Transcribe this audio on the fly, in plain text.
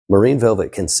Marine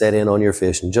velvet can set in on your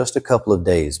fish in just a couple of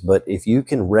days, but if you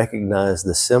can recognize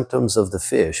the symptoms of the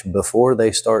fish before they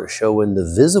start showing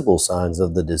the visible signs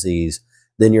of the disease,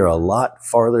 then you're a lot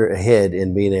farther ahead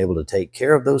in being able to take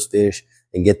care of those fish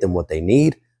and get them what they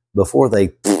need before they...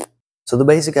 So the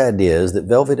basic idea is that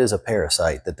velvet is a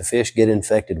parasite that the fish get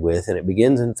infected with, and it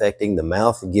begins infecting the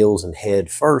mouth, gills, and head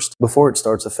first before it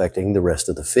starts affecting the rest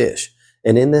of the fish.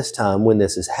 And in this time when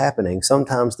this is happening,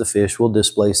 sometimes the fish will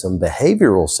display some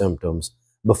behavioral symptoms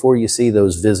before you see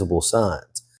those visible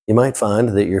signs. You might find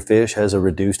that your fish has a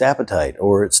reduced appetite,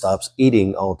 or it stops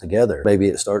eating altogether. Maybe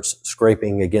it starts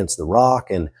scraping against the rock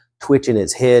and twitching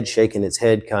its head, shaking its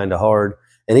head kind of hard.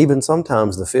 And even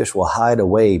sometimes the fish will hide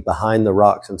away behind the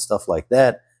rocks and stuff like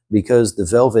that because the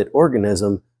velvet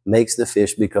organism makes the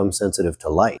fish become sensitive to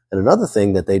light. And another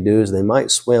thing that they do is they might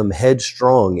swim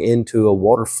headstrong into a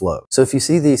water flow. So if you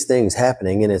see these things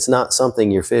happening and it's not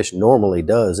something your fish normally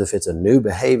does, if it's a new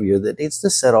behavior that needs to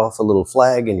set off a little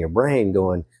flag in your brain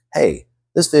going, hey,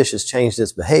 this fish has changed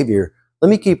its behavior, let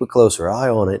me keep a closer eye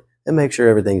on it and make sure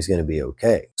everything's going to be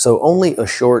okay. So only a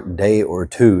short day or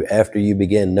two after you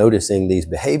begin noticing these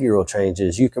behavioral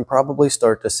changes, you can probably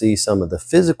start to see some of the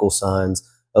physical signs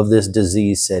of this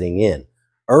disease setting in.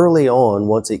 Early on,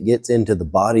 once it gets into the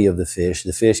body of the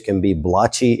fish can be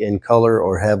blotchy in color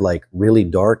or have like really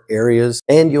dark areas,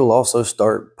 and you'll also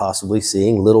start possibly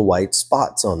seeing little white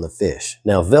spots on the fish.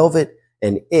 Now, velvet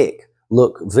and ick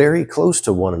look very close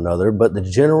to one another, but the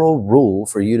general rule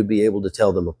for you to be able to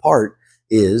tell them apart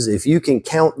is if you can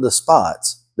count the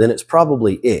spots, then it's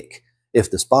probably ick. If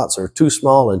the spots are too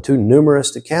small and too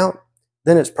numerous to count,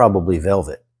 then it's probably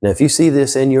velvet. Now, if you see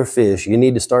this in your fish, you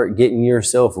need to start getting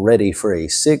yourself ready for a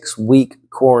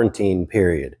 6-week quarantine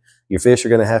period. Your fish are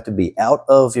going to have to be out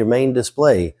of your main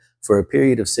display for a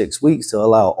period of 6 weeks to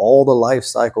allow all the life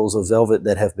cycles of velvet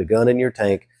that have begun in your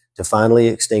tank to finally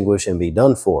extinguish and be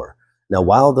done for. Now,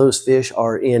 while those fish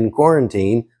are in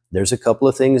quarantine, there's a couple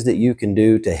of things that you can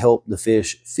do to help the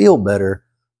fish feel better,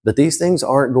 but these things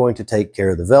aren't going to take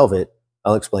care of the velvet.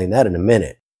 I'll explain that in a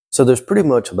minute. So there's pretty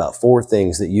much about 4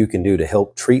 things that you can do to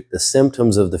help treat the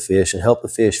symptoms of the fish and help the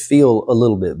fish feel a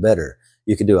little bit better.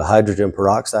 You can do a hydrogen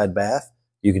peroxide bath,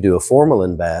 you can do a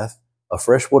formalin bath, a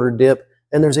freshwater dip,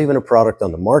 and there's even a product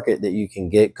on the market that you can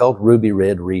get called Ruby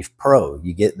Red Reef Pro.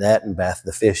 You get that and bath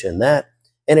the fish in that,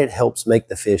 and it helps make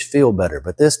the fish feel better.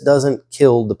 But this doesn't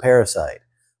kill the parasite.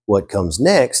 What comes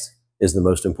next is the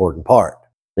most important part.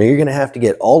 Now, you're going to have to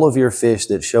get all of your fish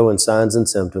that's showing signs and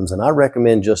symptoms, and I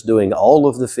recommend just doing all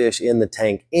of the fish in the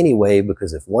tank anyway,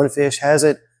 because if one fish has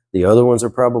it, the other ones are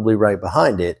probably right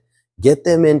behind it. Get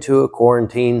them into a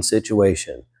quarantine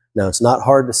situation. Now, it's not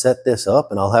hard to set this up,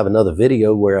 and I'll have another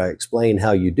video where I explain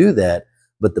how you do that,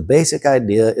 but the basic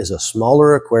idea is a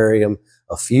smaller aquarium,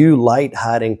 a few light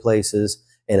hiding places,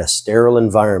 and a sterile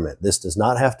environment. This does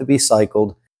not have to be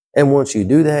cycled, and once you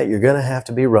do that, you're going to have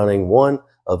to be running one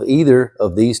of either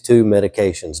of these 2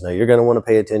 medications. Now, you're going to want to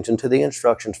pay attention to the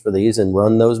instructions for these and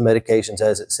run those medications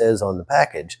as it says on the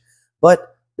package.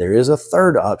 But there is a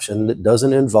third option that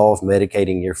doesn't involve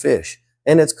medicating your fish,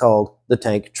 and it's called the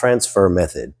tank transfer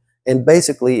method. And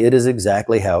basically, it is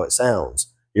exactly how it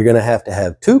sounds. You're going to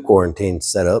have 2 quarantine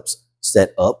setups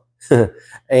set up,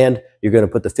 and you're going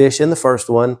to put the fish in the first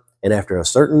one, and after a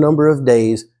certain number of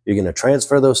days, you're going to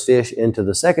transfer those fish into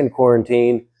the second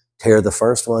quarantine, tear the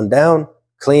first one down,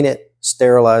 clean it,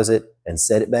 sterilize it, and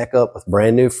set it back up with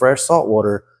brand new fresh salt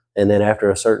water. And then after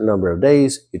a certain number of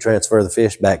days, you transfer the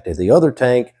fish back to the other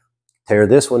tank, tear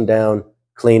this one down,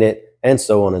 clean it, and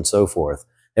so on and so forth.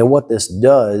 And what this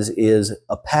does is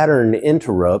a pattern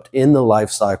interrupt in the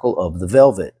life cycle of the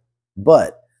velvet.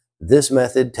 But this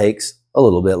method takes a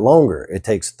little bit longer. It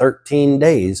takes 13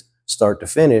 days, start to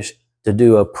finish, to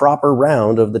do a proper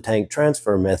round of the tank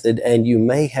transfer method, and you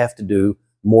may have to do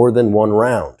more than 1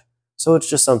 round. So it's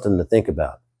just something to think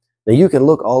about. Now, you can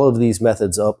look all of these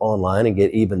methods up online and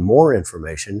get even more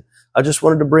information. I just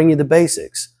wanted to bring you the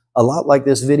basics, a lot like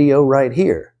this video right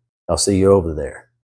here. I'll see you over there.